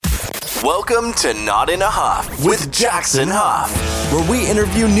Welcome to Not in a Huff with Jackson Huff, where we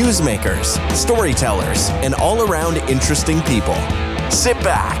interview newsmakers, storytellers, and all-around interesting people. Sit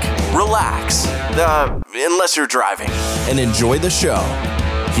back, relax, unless you're driving, and enjoy the show.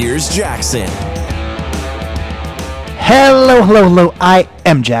 Here's Jackson. Hello. I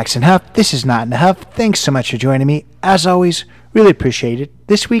am Jackson Huff. This is Not in a Huff. Thanks so much for joining me. As always, really appreciate it.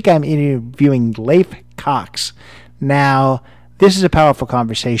 This week I'm interviewing Leif Cox. Now, this is a powerful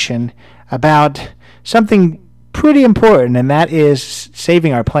conversation about something pretty important, and that is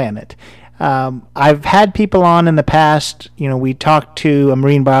saving our planet. I've had people on in the past. We talked to a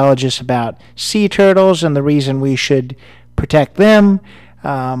marine biologist about sea turtles and the reason we should protect them.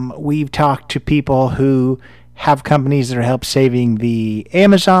 We've talked to people who have companies that are help saving the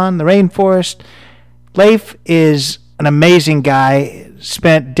Amazon, the rainforest. Leif is an amazing guy,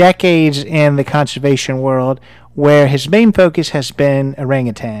 spent decades in the conservation world where his main focus has been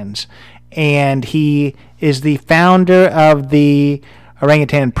orangutans. And he is the founder of the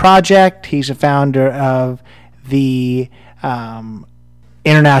Orangutan Project. He's a founder of the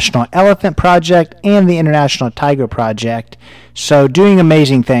International Elephant Project and the International Tiger Project. So doing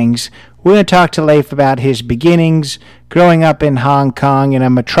amazing things. We're going to talk to Leif about his beginnings, growing up in Hong Kong in a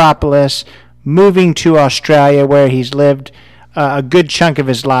metropolis, moving to Australia where he's lived a good chunk of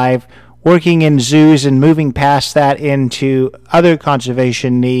his life, working in zoos and moving past that into other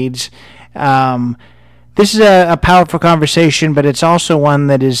conservation needs. This is a powerful conversation, but it's also one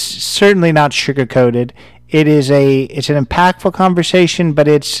that is certainly not sugar-coated. It's an impactful conversation, but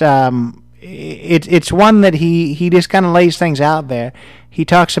it's one that he just kind of lays things out there. He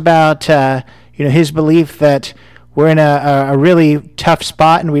talks about his belief that we're in a really tough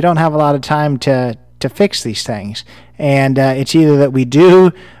spot and we don't have a lot of time to fix these things, and it's either that we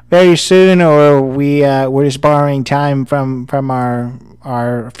do very soon or we're just borrowing time from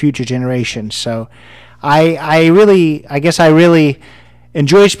our future generations. So I really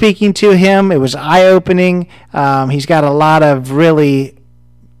enjoy speaking to him. It was eye-opening. He's got a lot of really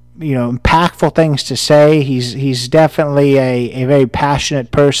impactful things to say. He's definitely a very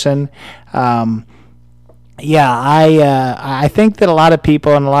passionate person. I think that a lot of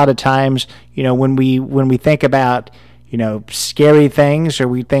people and a lot of times, when we think about scary things, or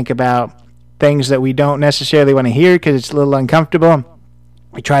we think about things that we don't necessarily want to hear because it's a little uncomfortable,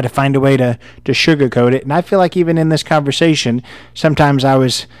 we try to find a way to sugarcoat it. And I feel like even in this conversation, sometimes I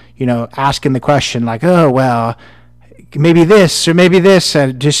was, asking the question like, oh, well, maybe this or maybe this,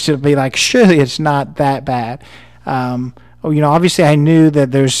 just to be like, surely it's not that bad. Obviously I knew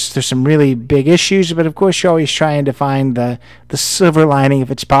that there's some really big issues, but of course you're always trying to find the silver lining if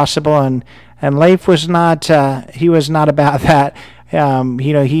it's possible. And Leif was not, he was not about that.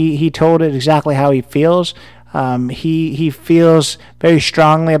 He told it exactly how he feels. He feels very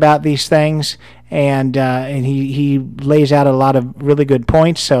strongly about these things, and he lays out a lot of really good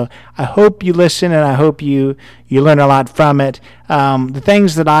points. So I hope you listen, and I hope you learn a lot from it. The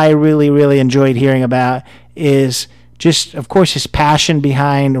things that I really, really enjoyed hearing about is just, of course, his passion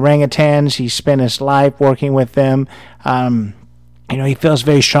behind orangutans. He spent his life working with them. He feels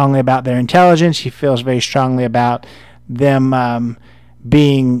very strongly about their intelligence. He feels very strongly about them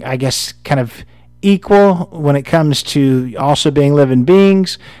being, I guess, kind of equal when it comes to also being living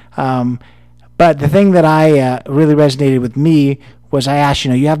beings. But the thing that I really resonated with me was I asked,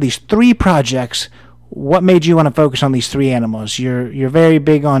 you have these 3 projects. What made you want to focus on these 3 animals? You're very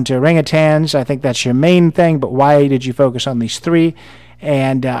big onto orangutans. I think that's your main thing, but why did you focus on these 3?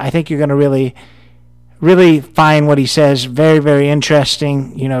 And I think you're going to really, really find what he says very, very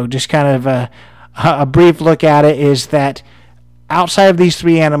interesting. Just kind of a brief look at it is that outside of these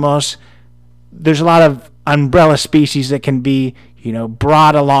 3 animals, there's a lot of umbrella species that can be,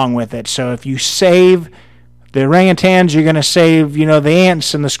 brought along with it. So if you save the orangutans, you're going to save, the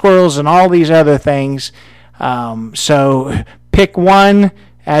ants and the squirrels and all these other things. So pick one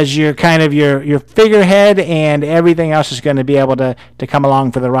as your kind of your figurehead, and everything else is going to be able to come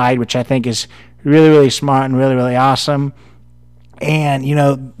along for the ride, which I think is really, really smart and really, really awesome.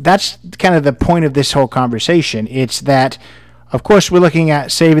 And, that's kind of the point of this whole conversation. It's that, of course, we're looking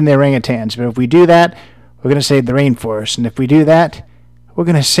at saving the orangutans, but if we do that, we're going to save the rainforest. And if we do that, we're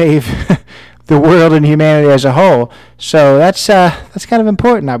going to save the world and humanity as a whole. So that's kind of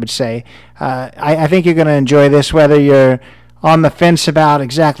important, I would say. I think you're going to enjoy this, whether you're on the fence about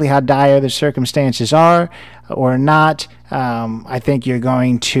exactly how dire the circumstances are or not. I think you're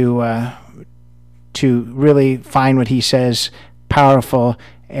going to really find what he says powerful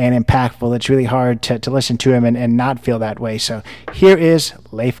and impactful. It's really hard to listen to him and not feel that way. So here is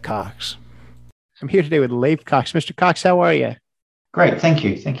Leif Cox. I'm here today with Leif Cox. Mr. Cox, how are you? Great. Thank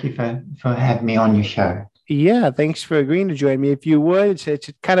you. Thank you for having me on your show. Yeah, thanks for agreeing to join me. If you would, it's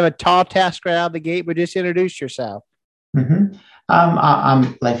kind of a tall task right out of the gate, but just introduce yourself. hmm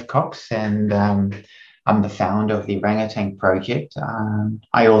I'm Leif Cox, and I'm the founder of the Orangutan Project.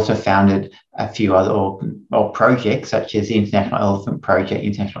 I also founded a few other projects, such as the International Elephant Project,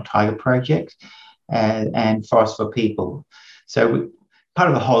 International Tiger Project, and Forest for People. So, part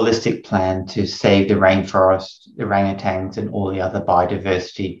of a holistic plan to save the rainforest, the orangutans, and all the other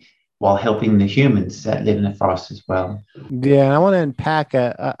biodiversity while helping the humans that live in the forest as well. Yeah, and I want to unpack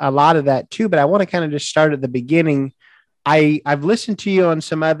a lot of that too, but I want to kind of just start at the beginning. I've listened to you on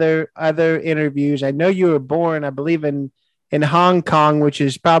some other interviews. I know you were born, I believe in Hong Kong, which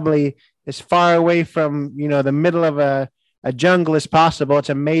is probably as far away from the middle of a jungle as possible. It's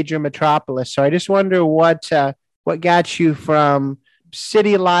a major metropolis. So I just wonder what got you from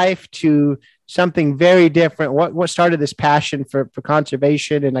city life to something very different. What started this passion for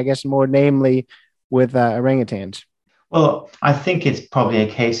conservation, and I guess more namely with orangutans? Well, I think it's probably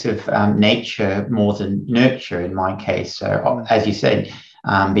a case of nature more than nurture in my case. So, as you said,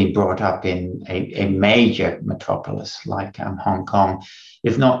 being brought up in a major metropolis like Hong Kong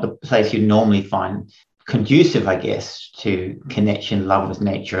is not the place you normally find conducive, I guess, to connection, love with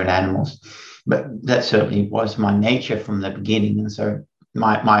nature and animals. But that certainly was my nature from the beginning. And so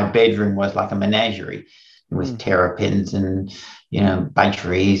my bedroom was like a menagerie with terrapins and,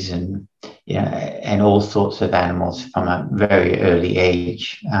 budgerie's and, and all sorts of animals from a very early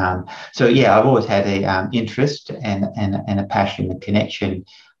age. So yeah, I've always had a interest and a passion and connection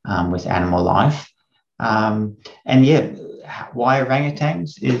with animal life. And yeah, why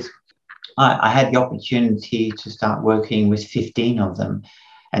orangutans is I had the opportunity to start working with 15 of them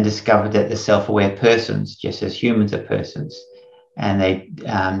and discovered that they're self-aware persons, just as humans are persons. And they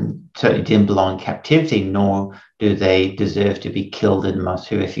certainly didn't belong in captivity, nor do they deserve to be killed in the most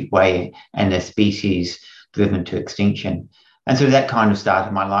horrific way and their species driven to extinction. And so that kind of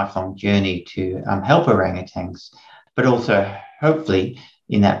started my lifelong journey to help orangutans, but also hopefully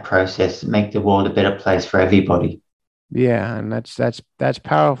in that process make the world a better place for everybody. Yeah, and that's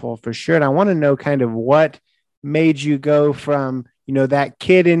powerful for sure. And I want to know kind of what made you go from, that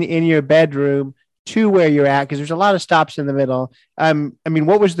kid in your bedroom to where you're at, because there's a lot of stops in the middle. I mean,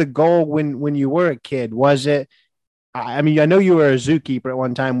 what was the goal when you were a kid? Was it, I mean, I know you were a zookeeper at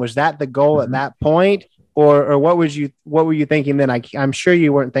one time. Was that the goal at that point? Or what were you thinking then? I'm sure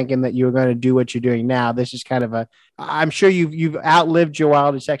you weren't thinking that you were going to do what you're doing now. This is kind of I'm sure you've outlived your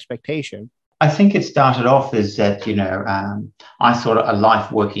wildest expectation. I think it started off as that, I thought a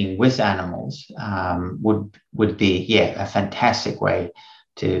life working with animals would be, yeah, a fantastic way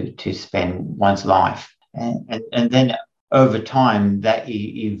to spend one's life. And then over time that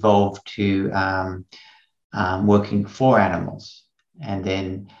evolved to working for animals. And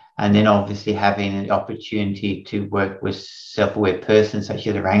then obviously having an opportunity to work with self-aware persons such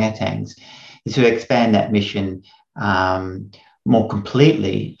as orangutans to expand that mission more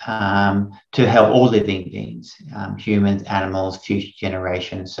completely to help all living beings, humans, animals, future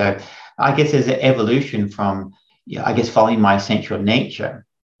generations. So I guess there's an evolution from, I guess, following my essential nature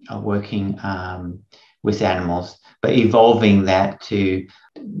of working with animals, but evolving that to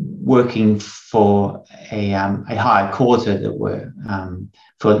working for a higher cause, as it were,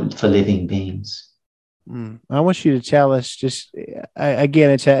 for living beings. I want you to tell us just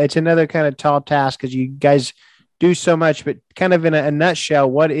again, it's another kind of tall task because you guys do so much, but kind of in a nutshell,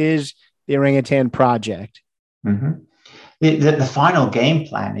 what is the Orangutan Project? Mm-hmm. The final game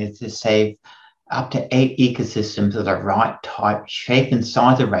plan is to save up to 8 ecosystems of the right type, shape, and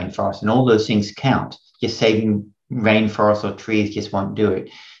size of rainforest, and all those things count. Just saving rainforests or trees just won't do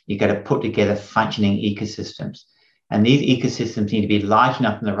it. You've got to put together functioning ecosystems. And these ecosystems need to be large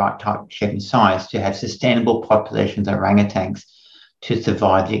enough in the right type, shape, and size to have sustainable populations of orangutans to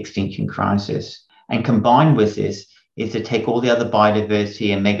survive the extinction crisis. And combined with this is to take all the other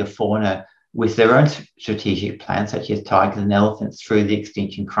biodiversity and megafauna with their own strategic plans, such as tigers and elephants, through the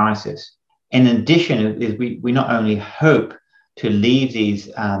extinction crisis. In addition, is we not only hope to leave these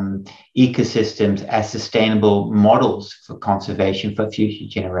ecosystems as sustainable models for conservation for future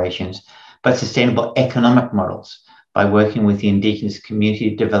generations, but sustainable economic models by working with the indigenous community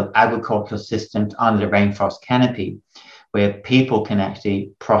to develop agricultural systems under the rainforest canopy, where people can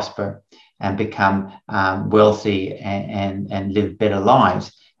actually prosper and become wealthy and live better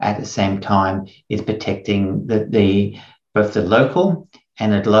lives at the same time is protecting both the local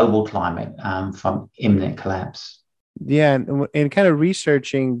and the global climate from imminent collapse. Yeah, and kind of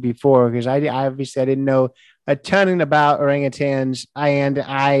researching before, because I obviously I didn't know a ton about orangutans.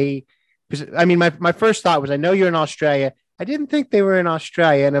 I mean, my first thought was I know you're in Australia. I didn't think they were in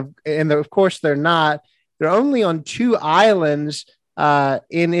Australia, and of course they're not. They're only on two islands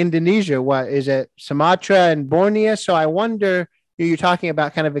in Indonesia. What is it, Sumatra and Borneo? So I wonder, you're talking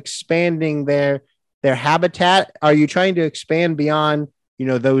about kind of expanding their habitat. Are you trying to expand beyond,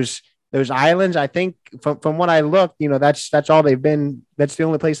 those islands? I think from what I looked, that's all they've been. That's the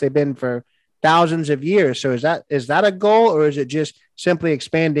only place they've been for thousands of years. So is that a goal, or is it just simply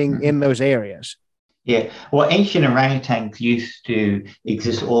expanding in those areas? Yeah, well, ancient orangutans used to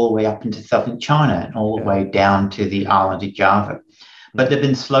exist all the way up into southern China and all the way down to the island of Java. But they've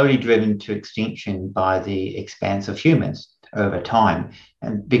been slowly driven to extinction by the expanse of humans over time.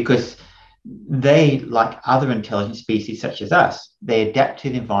 And because they, like other intelligent species such as us, they adapt to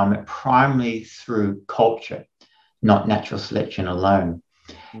the environment primarily through culture, not natural selection alone.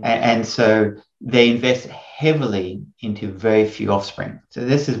 And so they invest heavily into very few offspring. So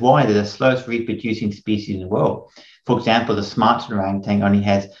this is why they're the slowest reproducing species in the world. For example, the Sumatra orangutan only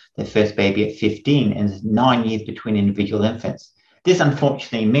has their first baby at 15 and there's 9 years between individual infants. This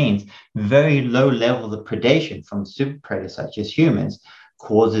unfortunately means very low levels of predation from super predators such as humans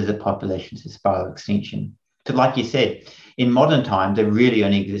causes the population to spiral extinction. So like you said, in modern times, they really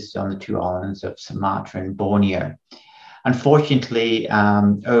only exist on the two islands of Sumatra and Borneo. Unfortunately,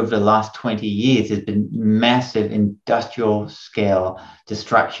 over the last 20 years, there's been massive industrial scale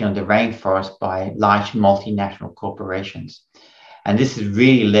destruction of the rainforest by large multinational corporations. And this has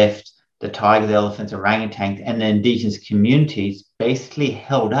really left the tigers, elephants, orangutans, and the indigenous communities basically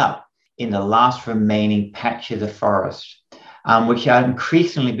held up in the last remaining patches of forest, which are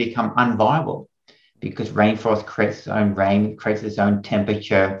increasingly become unviable, because rainforest creates its own rain, creates its own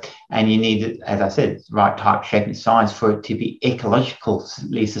temperature, and you need, as I said, the right type, shape, and size for it to be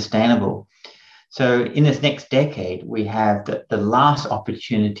ecologically sustainable. So in this next decade, we have the last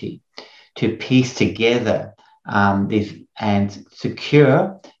opportunity to piece together these and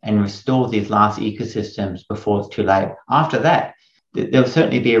secure and restore these last ecosystems before it's too late. After that, there will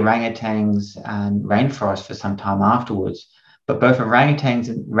certainly be orangutans and rainforests for some time afterwards. But both orangutans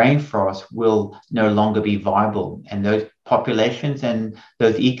and rainforests will no longer be viable, and those populations and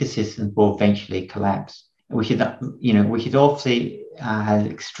those ecosystems will eventually collapse, which is obviously has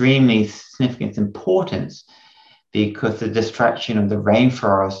extremely significant importance, because the destruction of the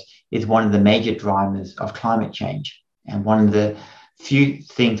rainforest is one of the major drivers of climate change, and one of the few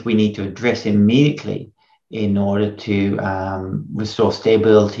things we need to address immediately in order to restore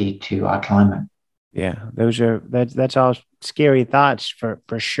stability to our climate. Yeah, that's all scary thoughts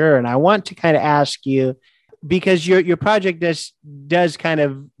for sure. And I want to kind of ask you, because your project does kind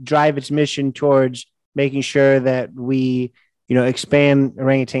of drive its mission towards making sure that we expand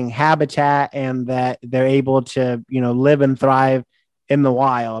orangutan habitat and that they're able to live and thrive in the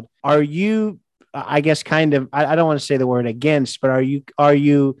wild. Are you, I guess, kind of, I don't want to say the word against, but are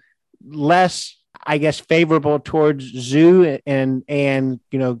you less, I guess, favorable towards zoo and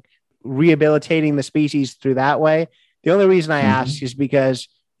rehabilitating the species through that way? The only reason I ask is because,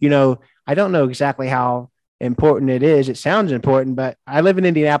 I don't know exactly how important it is. It sounds important, but I live in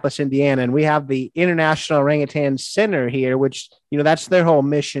Indianapolis, Indiana, and we have the International Orangutan Center here, which, that's their whole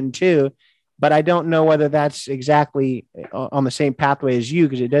mission too. But I don't know whether that's exactly on the same pathway as you,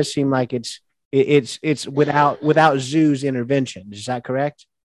 because it does seem like it's without zoos intervention. Is that correct?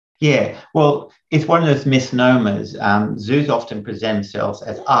 Yeah, well, it's one of those misnomers. Zoos often present themselves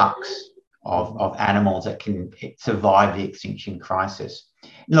as arks of animals that can survive the extinction crisis.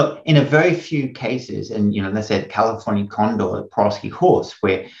 Look, in a very few cases, and they said California condor, the Prosky horse,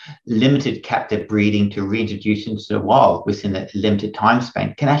 where limited captive breeding to reintroduce into the wild within a limited time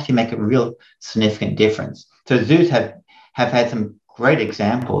span can actually make a real significant difference. So zoos have had some great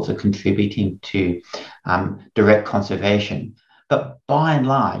examples of contributing to direct conservation. But by and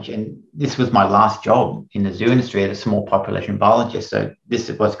large, and this was my last job in the zoo industry as a small population biologist, so this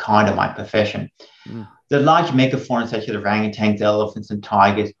was kind of my profession. The large megafauna such as orangutans, elephants, and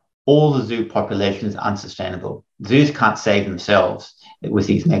tigers, all the zoo population is unsustainable. Zoos can't save themselves with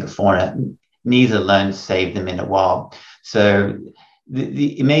these megafauna, neither alone save them in the wild. So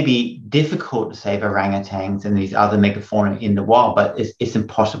it may be difficult to save orangutans and these other megafauna in the wild, but it's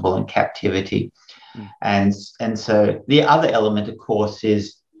impossible in captivity. And so the other element, of course,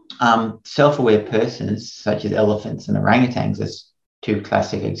 is self-aware persons such as elephants and orangutans as two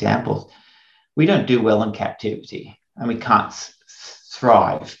classic examples. We don't do well in captivity, and we can't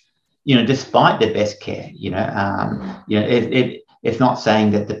thrive, despite the best care. It's not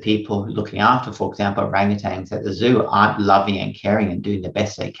saying that the people looking after, for example, orangutans at the zoo aren't loving and caring and doing the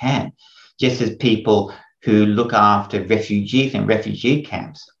best they can, just as people who look after refugees in refugee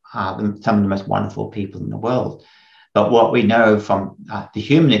camps are some of the most wonderful people in the world. But what we know from the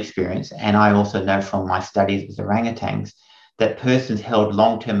human experience, and I also know from my studies with orangutans, that persons held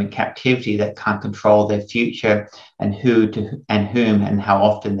long-term in captivity that can't control their future and whom and how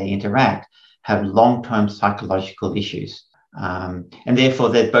often they interact have long-term psychological issues. And therefore,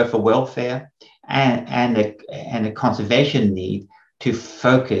 there's both a welfare and a conservation need to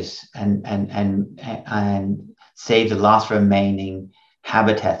focus and save the last remaining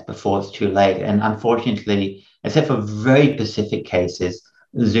habitats before it's too late. And unfortunately, except for very specific cases,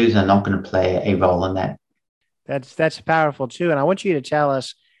 zoos are not going to play a role in that. That's powerful too. And I want you to tell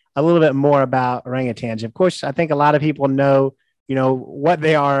us a little bit more about orangutans. Of course, I think a lot of people know, what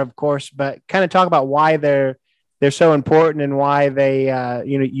they are, of course, but kind of talk about why they're so important and why they,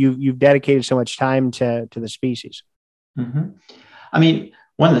 you've dedicated so much time to the species. Mm-hmm. I mean,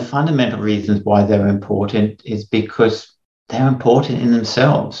 one of the fundamental reasons why they're important is because they're important in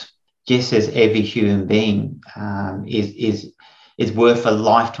themselves, just as every human being is worth a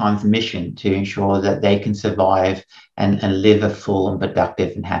lifetime's mission to ensure that they can survive and live a full and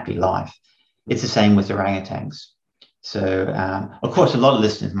productive and happy life. It's the same with orangutans. So, of course, a lot of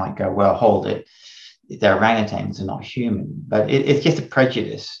listeners might go, well, hold it. They're orangutans are not human, but it's just a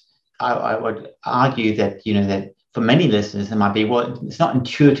prejudice. I would argue that, that for many listeners, it might be, well, it's not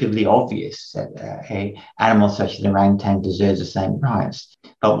intuitively obvious that a animal such as an orangutan deserves the same rights.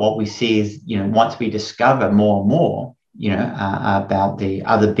 But what we see is, once we discover more and more, about the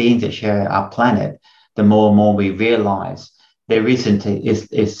other beings that share our planet, the more and more we realize there isn't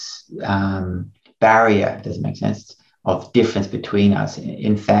this barrier, doesn't make sense, of difference between us.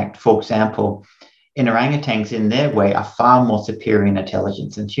 In fact, for example, in orangutans, in their way, are far more superior in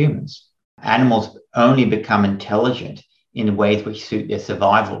intelligence than humans. Animals only become intelligent in ways which suit their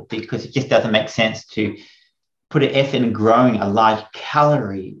survival, because it just doesn't make sense to put an effort in growing a large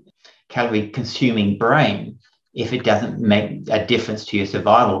calorie consuming brain if it doesn't make a difference to your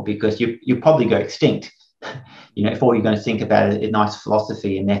survival, because you probably go extinct. If all you're going to think about is a nice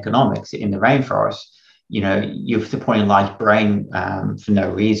philosophy in economics in the rainforest, you're supporting a large brain for no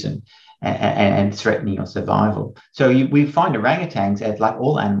reason and threatening your survival. So we find orangutans, as like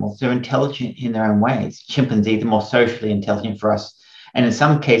all animals, they're intelligent in their own ways. Chimpanzees are more socially intelligent for us. And in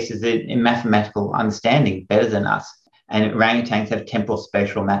some cases, they're in mathematical understanding better than us. And orangutans have temporal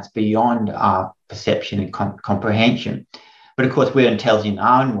spatial maps beyond our perception and comprehension. But of course, we're intelligent in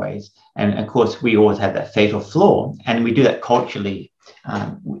our own ways. And of course, we always have that fatal flaw. And we do that culturally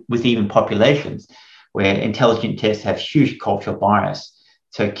with even populations where intelligent tests have huge cultural bias.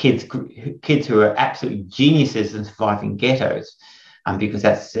 So kids who are absolute geniuses in surviving ghettos, because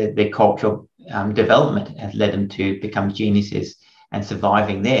that's their cultural development has led them to become geniuses and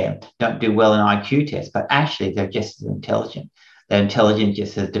surviving there, don't do well in IQ tests, but actually they're just as intelligent. They're intelligent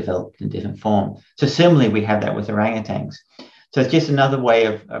just as developed in different form. So similarly, we have that with orangutans. So it's just another way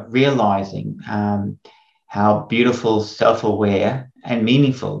of realizing how beautiful, self-aware, and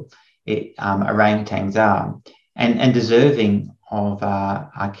meaningful orangutans are, and deserving of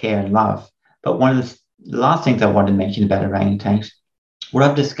our care and love. But one of the last things I want to mention about orangutans, what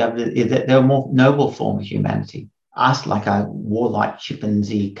I've discovered is that they're a more noble form of humanity. Us, like our warlike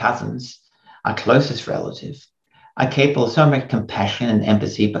chimpanzee cousins, our closest relative, are capable of so much compassion and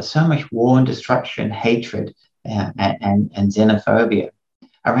empathy, but so much war and destruction, hatred, and xenophobia.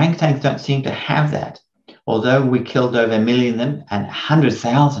 Orangutans don't seem to have that, although we killed over 1 million of them and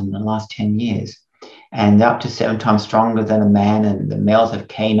 100,000 in the last 10 years. And they're up to 7 times stronger than a man, and the males have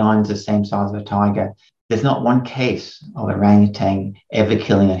canines the same size of a tiger. There's not one case of orangutan ever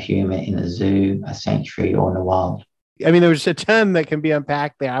killing a human in a zoo, a sanctuary, or in the wild. I mean, there's a ton that can be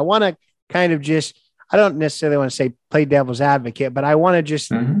unpacked there. I want to kind of I don't necessarily want to say play devil's advocate, but I want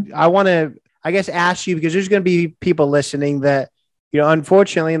to I guess, ask you, because there's going to be people listening that,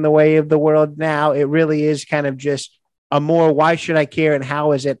 unfortunately, in the way of the world now, it really is kind of just a more, why should I care and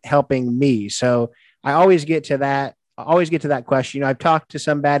how is it helping me? So I always get to that. Question. I've talked to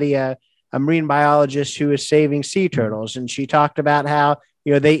somebody, a marine biologist who is saving sea turtles, and she talked about how,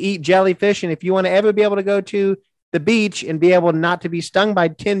 they eat jellyfish. And if you want to ever be able to go to the beach and be able not to be stung by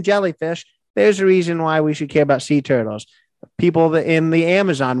 10 jellyfish, there's a reason why we should care about sea turtles. People in the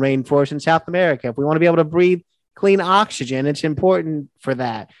Amazon rainforest in South America, if we want to be able to breathe clean oxygen, it's important for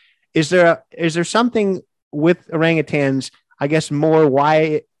that. Is there something with orangutans, I guess, more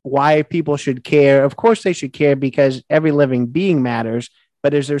why people should care? Of course they should care because every living being matters,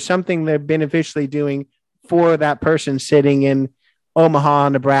 but is there something they're beneficially doing for that person sitting in Omaha,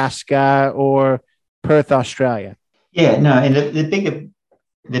 Nebraska, or Perth, Australia? Yeah, no, and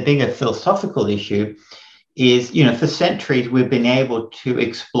the bigger philosophical issue is, for centuries, we've been able to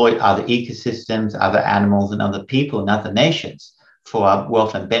exploit other ecosystems, other animals, and other people and other nations for our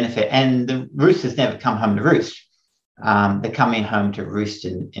wealth and benefit. And the roosters never come home to roost. They're coming home to roost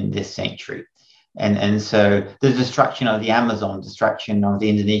in this century. And so the destruction of the Amazon, destruction of the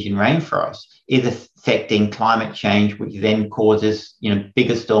Indonesian rainforest is affecting climate change, which then causes,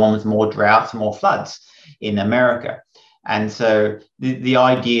 bigger storms, more droughts, more floods in America. And so the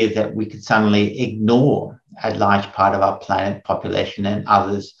idea that we could suddenly ignore a large part of our planet population and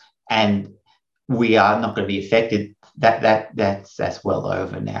others, and we are not going to be affected, that's well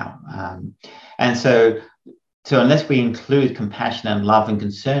over now. And so unless we include compassion and love and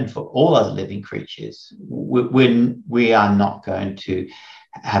concern for all other living creatures, we are not going to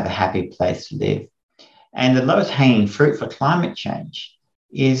have a happy place to live. And the lowest hanging fruit for climate change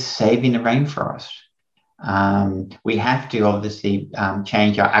is saving the rainforest. We have to obviously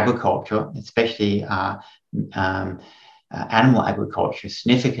change our agriculture, especially animal agriculture,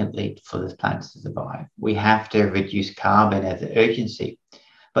 significantly for this planet to survive. We have to reduce carbon as an urgency.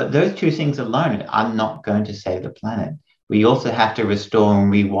 But those two things alone are not going to save the planet. We also have to restore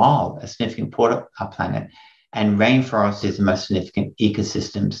and rewild a significant part of our planet. And rainforest is the most significant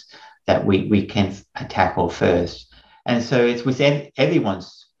ecosystems that we can tackle first. And so it's with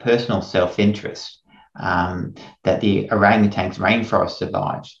everyone's personal self-interest that the orangutan's rainforest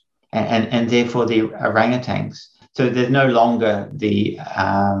survives. And therefore the orangutans. So there's no longer the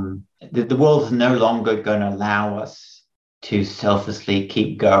world is no longer going to allow us to selflessly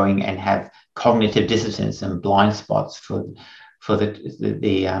keep going and have cognitive dissonance and blind spots for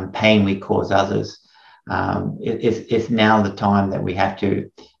the pain we cause others. It's now the time that we have to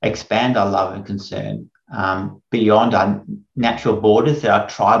expand our love and concern beyond our natural borders that our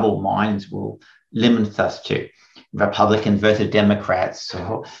tribal minds will limit us to. Republicans versus Democrats,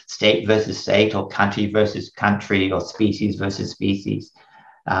 or state versus state, or country versus country, or species versus species.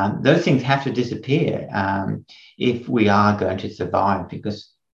 Those things have to disappear if we are going to survive,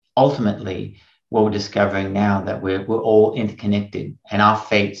 because ultimately what we're discovering now that we're all interconnected and our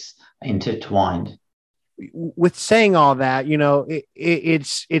fates intertwined. With saying all that,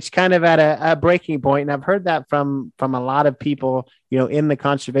 it's kind of at a breaking point, and I've heard that from a lot of people, in the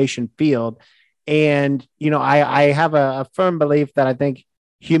conservation field. And, I have a firm belief that I think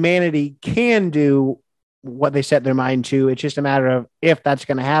humanity can do what they set their mind to. It's just a matter of if that's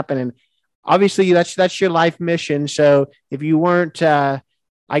going to happen. And obviously that's your life mission. So if you weren't, I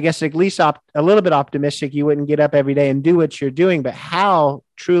guess, at least a little bit optimistic, you wouldn't get up every day and do what you're doing. But how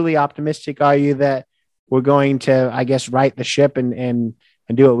truly optimistic are you that we're going to, I guess, right the ship and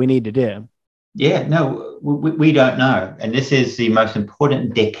do what we need to do? Yeah, no, we don't know. And this is the most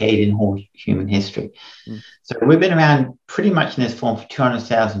important decade in whole human history. So we've been around pretty much in this form for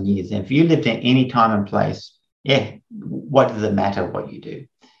 200,000 years. And if you lived in any time and place, what does it matter what you do?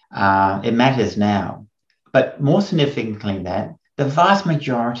 It matters now. But more significantly than that, the vast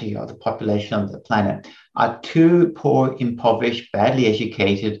majority of the population of the planet are too poor, impoverished, badly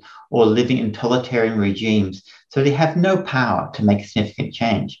educated, or living in totalitarian regimes. So they have no power to make significant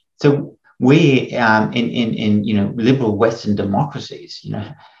change. So we, in liberal Western democracies,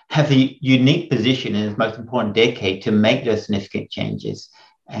 have the unique position in this most important decade to make those significant changes,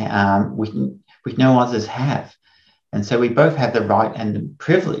 which no others have. And so we both have the right and the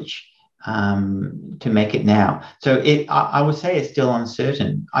privilege to make it now. So I would say it's still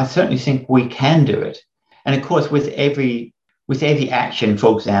uncertain. I certainly think we can do it. And of course, with every action,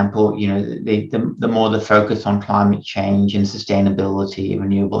 for example, the more the focus on climate change and sustainability,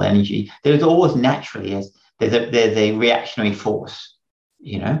 renewable energy, there's always naturally there's a reactionary force,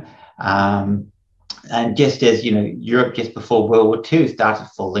 and just as Europe just before World War II started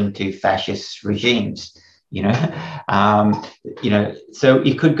falling to fascist regimes, so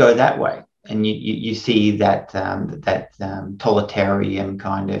it could go that way, and you see that totalitarian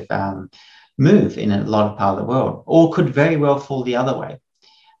kind of move in a lot of part of the world, or could very well fall the other way,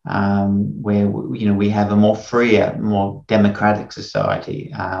 where we have a more freer, more democratic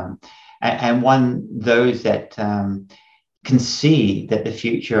society, and those that can see that the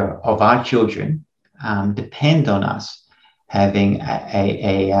future of our children depend on us having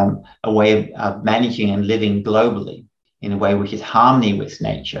a way of managing and living globally in a way which is harmony with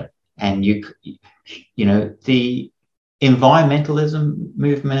nature. And the environmentalism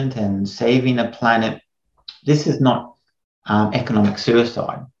movement and saving the planet, this is not economic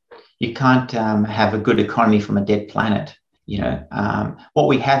suicide. You can't have a good economy from a dead planet. What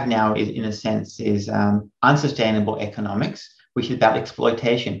we have now is, in a sense, is unsustainable economics, which is about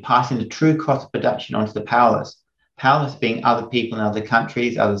exploitation, passing the true cost of production onto the powerless being other people in other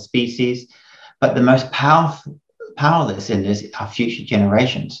countries, other species, But the most powerless in this are future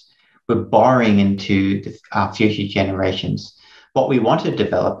generations. We're borrowing into our future generations. What we want to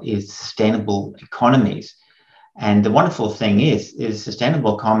develop is sustainable economies. And the wonderful thing is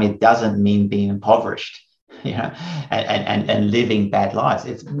sustainable economy doesn't mean being impoverished, you know, and living bad lives.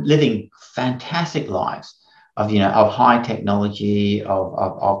 It's living fantastic lives of, you know, of high technology,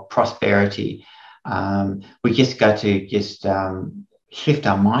 of prosperity. We just got to just shift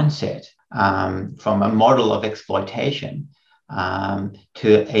our mindset from a model of exploitation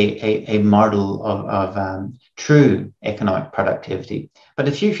to a model of true economic productivity. But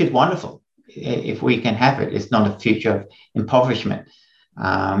the future is wonderful if we can have it. It's not a future of impoverishment.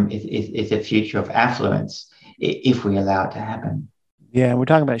 It's a future of affluence if we allow it to happen. Yeah, we're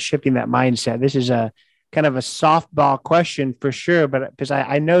talking about shifting that mindset. This is a kind of a softball question for sure, but because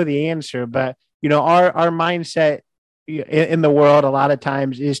I know the answer, but you know, our mindset in the world a lot of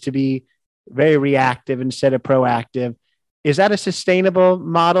times is to be very reactive instead of proactive. Is that a sustainable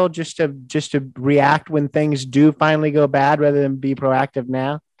model, just to react when things do finally go bad rather than be proactive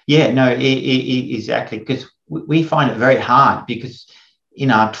now? Yeah, no, exactly. Because we find it very hard because in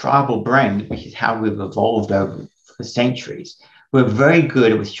our tribal brain, which is how we've evolved over for centuries, we're very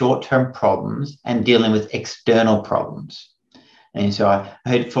good with short-term problems and dealing with external problems. And so I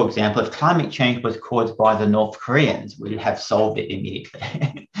heard, for example, if climate change was caused by the North Koreans, we'd have solved it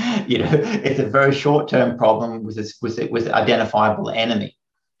immediately. You know, it's a very short-term problem with an identifiable enemy.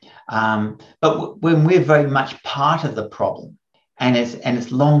 But when we're very much part of the problem, and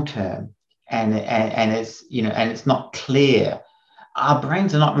it's long-term, and it's, you know, and it's not clear, our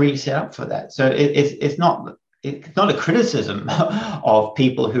brains are not really set up for that. So it's not a criticism of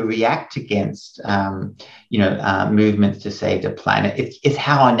people who react against, movements to save the planet. It's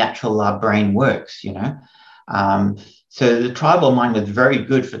how our natural brain works, you know. So the tribal mind was very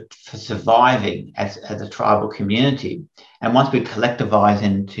good for surviving as a tribal community. And once we collectivize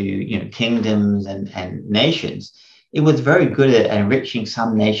into, you know, kingdoms and nations, it was very good at enriching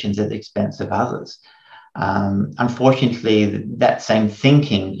some nations at the expense of others. Unfortunately, that same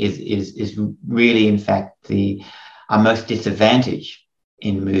thinking is really, in fact, our most disadvantage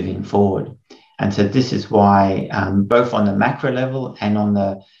in moving forward. And so this is why, both on the macro level and on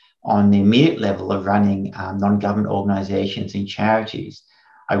the immediate level of running non-government organizations and charities,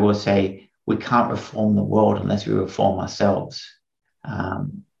 I will say we can't reform the world unless we reform ourselves,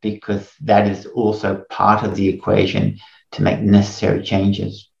 because that is also part of the equation to make necessary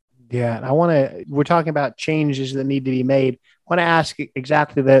changes. Yeah, we're talking about changes that need to be made. I want to ask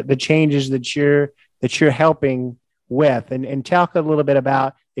exactly the changes that you're helping with, and talk a little bit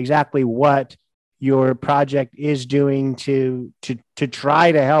about exactly what your project is doing to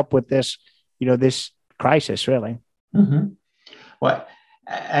try to help with this, you know, this crisis, really. Mm-hmm. Well,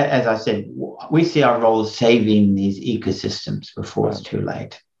 as I said, we see our role as saving these ecosystems before it's too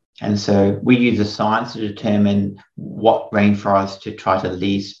late. And so we use the science to determine what rainforest to try to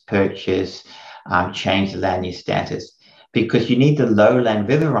lease, purchase, change the land use status, because you need the lowland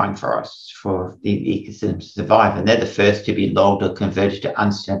riverine forests for the ecosystems to survive. And they're the first to be logged or converted to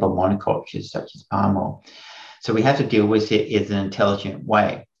unsustainable monocultures such as palm oil. So we have to deal with it in an intelligent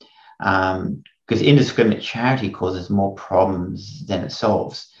way, because indiscriminate charity causes more problems than it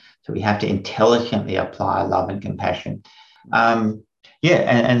solves. So we have to intelligently apply love and compassion.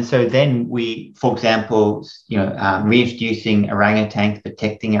 And so then we, for example, reintroducing orangutans,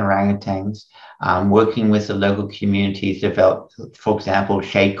 protecting orangutans, working with the local communities, develop, for example,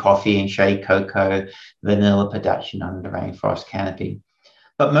 shade coffee and shade cocoa, vanilla production under the rainforest canopy.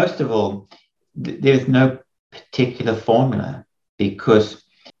 But most of all, there's no particular formula, because,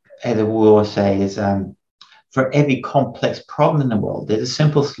 as we always say, is for every complex problem in the world, there's a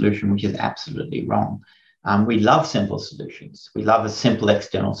simple solution, which is absolutely wrong. We love simple solutions. We love a simple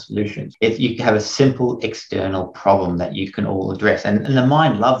external solution. If you have a simple external problem that you can all address, and the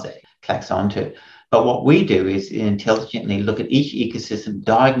mind loves it, clicks onto it. But what we do is intelligently look at each ecosystem,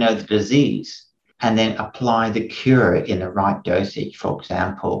 diagnose the disease, and then apply the cure in the right dosage. For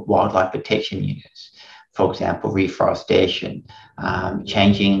example, wildlife protection units. For example, reforestation,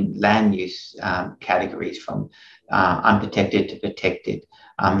 changing land use categories from unprotected to protected,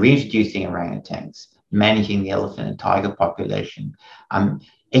 reintroducing orangutans, managing the elephant and tiger population,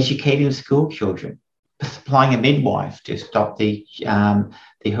 educating school children, supplying a midwife to stop the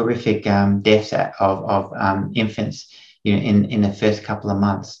horrific deaths of infants, you know, in the first couple of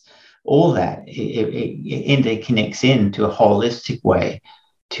months. All that it interconnects into a holistic way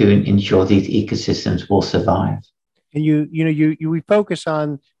to ensure these ecosystems will survive. And we focus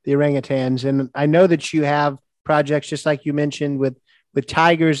on the orangutans, and I know that you have projects, just like you mentioned, with with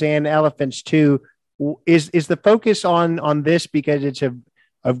tigers and elephants too. Is the focus on this because it's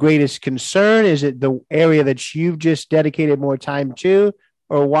of greatest concern? Is it the area that you've just dedicated more time to,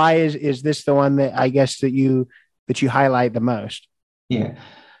 or why is this the one that I guess that you highlight the most? Yeah.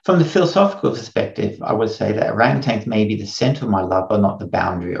 From the philosophical perspective, I would say that orangutans may be the center of my love, but not the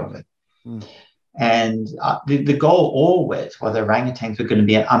boundary of it. Mm. And the goal always was orangutans were going to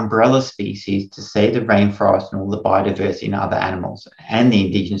be an umbrella species to save the rainforest and all the biodiversity and other animals and the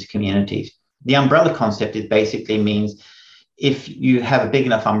indigenous communities. The umbrella concept basically means if you have a big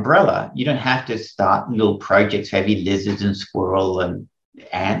enough umbrella, you don't have to start little projects for every lizards and squirrel and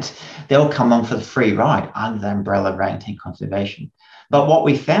ants. They'll come on for the free ride under the umbrella of orangutan conservation. But what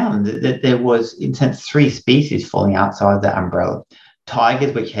we found that there was, in a sense, 3 species falling outside the umbrella.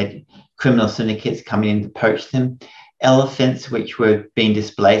 Tigers, which had criminal syndicates coming in to poach them. Elephants, which were being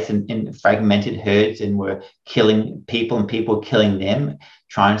displaced in fragmented herds and were killing people and people killing them,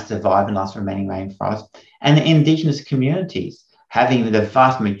 trying to survive in last remaining rainforest. And the indigenous communities, having the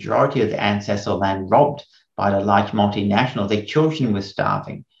vast majority of the ancestral land robbed by the large multinationals. Their children were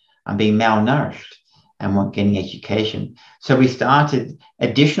starving and being malnourished and weren't getting education. So we started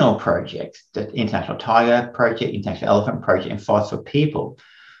additional projects, the International Tiger Project, International Elephant Project, and Forest for People,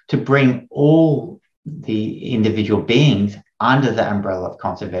 to bring all the individual beings under the umbrella of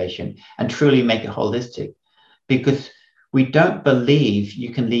conservation and truly make it holistic. Because we don't believe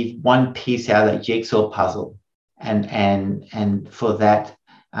you can leave one piece out of that jigsaw puzzle and for that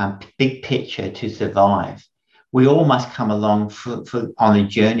big picture to survive. We all must come along on a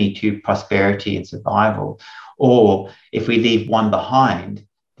journey to prosperity and survival. Or if we leave one behind,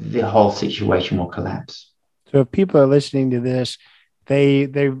 the whole situation will collapse. So if people are listening to this,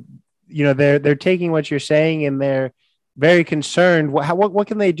 they're taking what you're saying and they're very concerned. What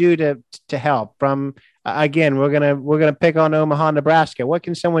can they do to help? From again, we're gonna pick on Omaha, Nebraska. What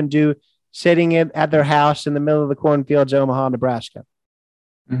can someone do sitting at their house in the middle of the cornfields, Omaha, Nebraska?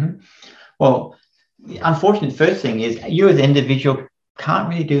 Mm-hmm. Well, the unfortunate first thing is you as an individual can't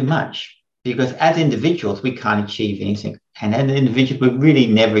really do much, because as individuals, we can't achieve anything. And as an individual, we've really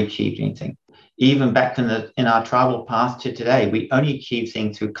never achieved anything. Even back in our tribal past to today, we only achieve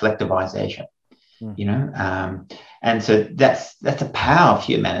things through collectivization, and so that's the power of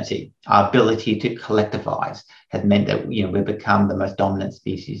humanity. Our ability to collectivize has meant that we've become the most dominant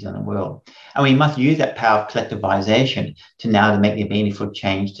species in the world, and we must use that power of collectivization to make the meaningful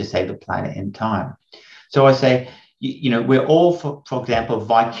change to save the planet in time. So I say, we're all, for example,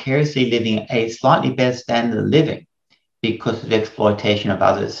 vicariously living a slightly better standard of living because of the exploitation of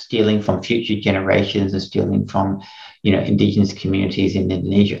others, stealing from future generations and stealing from, indigenous communities in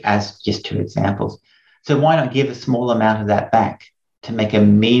Indonesia, as just 2 examples. So why not give a small amount of that back to make a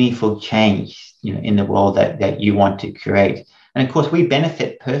meaningful change, in the world that you want to create? And of course, we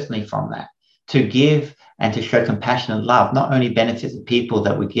benefit personally from that. To give and to show compassion and love not only benefits the people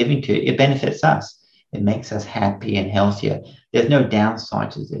that we're giving to, it benefits us. It makes us happy and healthier. There's no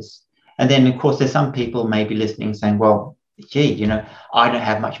downside to this. And then, of course, there's some people maybe listening saying, well, gee, I don't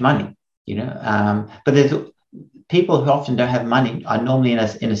have much money, but there's people who often don't have money are normally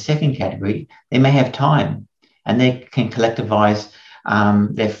in a second category. They may have time and they can collectivize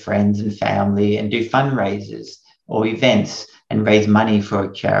their friends and family and do fundraisers or events and raise money for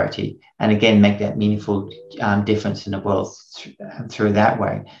a charity. And again, make that meaningful difference in the world through that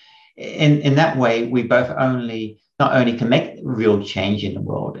way. In that way, we both not only can make real change in the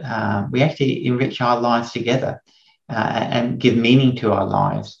world, we actually enrich our lives together and give meaning to our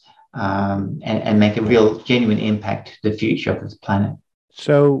lives and make a real genuine impact to the future of this planet.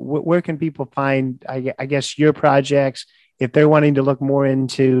 So where can people find, I guess, your projects if they're wanting to look more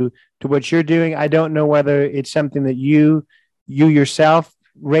into what you're doing? I don't know whether it's something that you yourself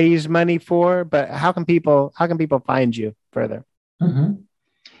raise money for, but how can people find you further? Mm-hmm.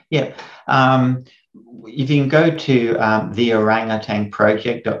 Yeah. If you can go to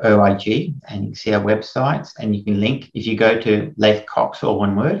theorangutanproject.org and you can see our websites, and you can link, if you go to Leif Cox, all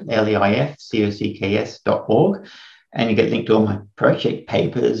one word, leifcocks.org, and you get linked to all my project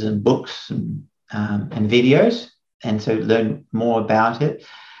papers and books and videos, and so learn more about it.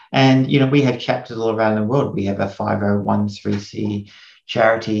 And, we have chapters all around the world. We have a 501c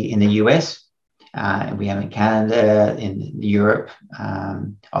charity in the US. We have in Canada, in Europe,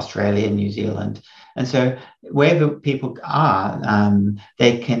 Australia, New Zealand. And so wherever people are,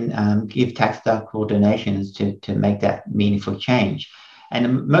 they can give tax-deductible donations to make that meaningful change. And the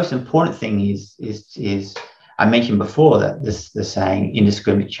most important thing is I mentioned before that the saying,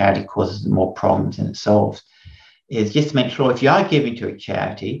 indiscriminate charity causes more problems than it solves, is just to make sure if you are giving to a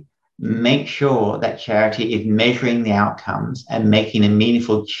charity, make sure that charity is measuring the outcomes and making a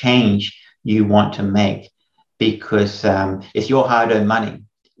meaningful change you want to make, because it's your hard-earned money,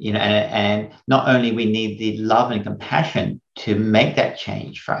 and not only we need the love and compassion to make that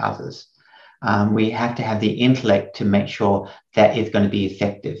change for others, we have to have the intellect to make sure that it's going to be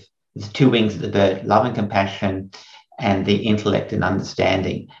effective. There's two wings of the bird: love and compassion, and the intellect and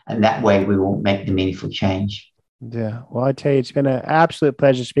understanding. And that way we will make the meaningful change. Yeah. Well, I tell you, it's been an absolute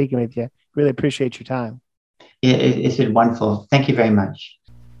pleasure speaking with you. Really appreciate your time. It's been wonderful. Thank you very much.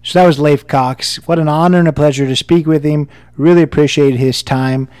 So that was Leif Cox. What an honor and a pleasure to speak with him. Really appreciate his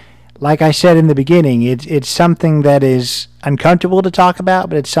time. Like I said in the beginning, it's something that is uncomfortable to talk about,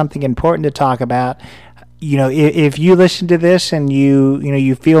 but it's something important to talk about. If you listen to this and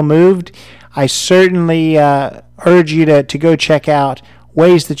you feel moved, I certainly urge you to go check out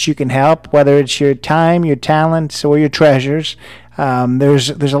ways that you can help, whether it's your time, your talents, or your treasures. There's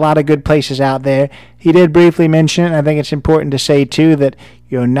a lot of good places out there. He did briefly mention, and I think it's important to say too, that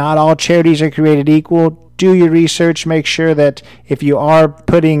not all charities are created equal. Do your research. Make sure that if you are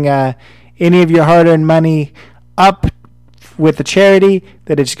putting any of your hard-earned money up with the charity,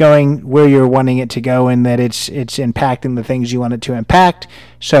 that it's going where you're wanting it to go, and that it's impacting the things you want it to impact.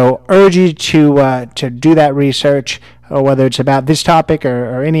 So urge you to do that research, or whether it's about this topic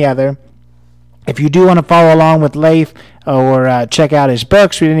or any other. If you do want to follow along with Leif or check out his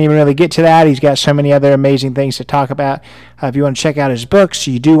books, we didn't even really get to that. He's got so many other amazing things to talk about. If you want to check out his books,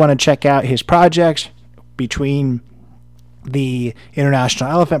 you do want to check out his projects between the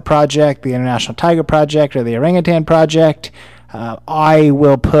International Elephant Project, the International Tiger Project, or the Orangutan Project. I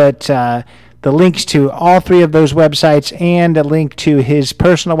will put the links to all three of those websites and a link to his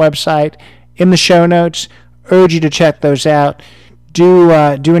personal website in the show notes. Urge you to check those out. Do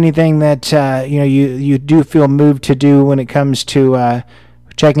anything that you do feel moved to do when it comes to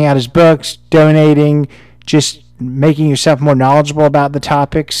checking out his books, donating, just making yourself more knowledgeable about the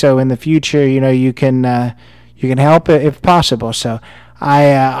topic. So in the future, you can help if possible. So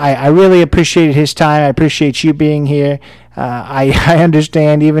I really appreciated his time. I appreciate you being here. I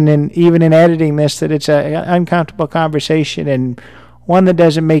understand even in editing this that it's an uncomfortable conversation and one that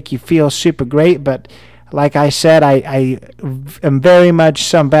doesn't make you feel super great, but like I said, I am very much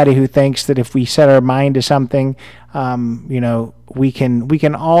somebody who thinks that if we set our mind to something, we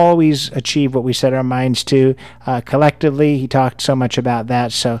can always achieve what we set our minds to collectively. He talked so much about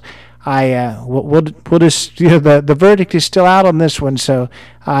that, so we'll just the verdict is still out on this one. So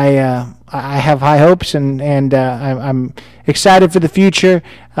I have high hopes and I'm excited for the future.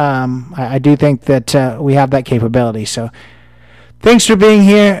 I do think that we have that capability. So thanks for being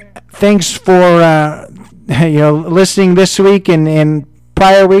here. Thanks for listening this week and in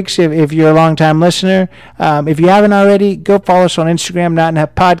prior weeks if you're a long-time listener. If you haven't already, go follow us on Instagram, Not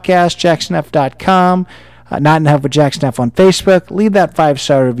Enough Podcast, jacksonuff.com, Not Enough with Jackson F on Facebook. Leave that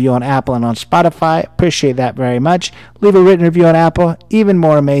 5-star review on Apple and on Spotify. Appreciate that very much. Leave a written review on Apple, even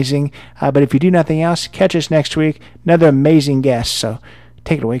more amazing. But if you do nothing else, catch us next week. Another amazing guest. So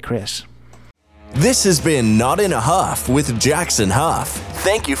take it away, Chris. This has been Not in a Huff with Jackson Huff.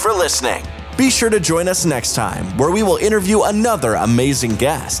 Thank you for listening. Be sure to join us next time, where we will interview another amazing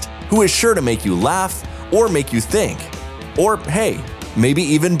guest who is sure to make you laugh or make you think. Or, hey, maybe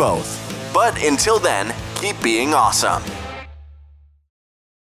even both. But until then, keep being awesome.